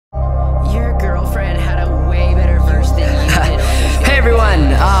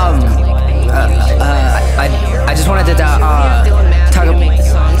wanted to talk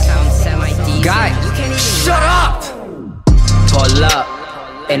guy, shut up! Pull up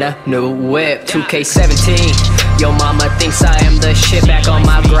in a new whip, 2K17. Yo mama thinks I am the shit. Back on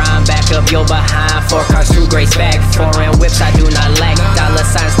my grind, back up your behind. 4 cars, 2 grace back. Foreign whips, I do not lack. Dollar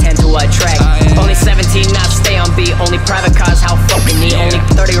signs tend to attract. Only 17, not stay on beat. Only private cars, how fucking neat. Only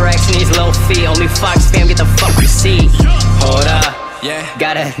 30 racks in these low feet. Only Fox fam, get the fuck receipt. Hold up,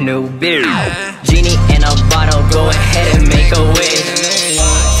 got a new beer. Genie in a bottle, go ahead and make a wish.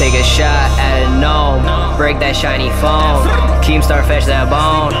 Take a shot at a gnome, break that shiny phone. Keemstar fetch that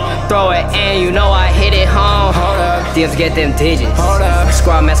bone, throw it in, you know I hit it home. DMs get them digits,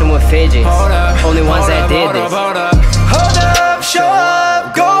 squad messing with fidgets. Only ones that did this. Hold up, show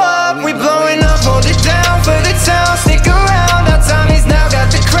up, go up. We blowing up, hold it down for the town. Stick around, our Tommy's now got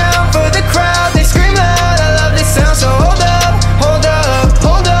the crown. For the crowd, they scream loud, I love this sound. So hold up, hold up,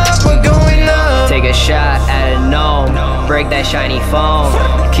 hold up, we're going up. Take a shot at a gnome, break that shiny phone.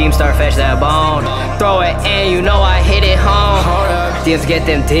 Keemstar fetch that bone, throw it in, you know I hit it home. DMs get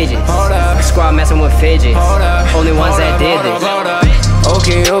them digits, squad messing with fidgets. Only ones that did this.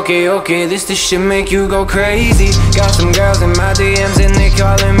 Okay, this shit make you go crazy. Got some girls in my DMs and they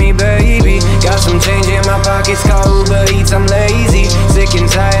calling me baby. Got some change in my pockets, call Uber Eats, I'm lazy. Sick and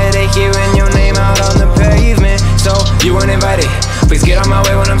tired of hearing your name out on the pavement. So, you weren't invited, please get on my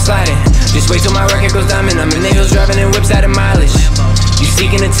way when I'm sliding. Just wait till my record goes diamond. I'm in the hills driving in whips out of mileage. You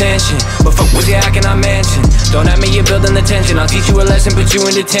seeking attention, but fuck with you, I cannot mention. Don't at me, you're building the tension. I'll teach you a lesson, put you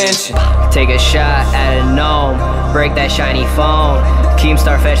in detention. Take a shot at a gnome, break that shiny phone.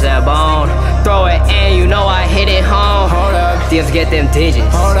 Keemstar fetch that bone, throw it in, you know I hit it home. DMs get them digits,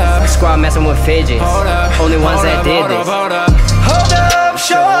 squad messing with fidgets. Only ones that did this. Hold up,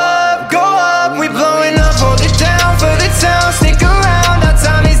 show up.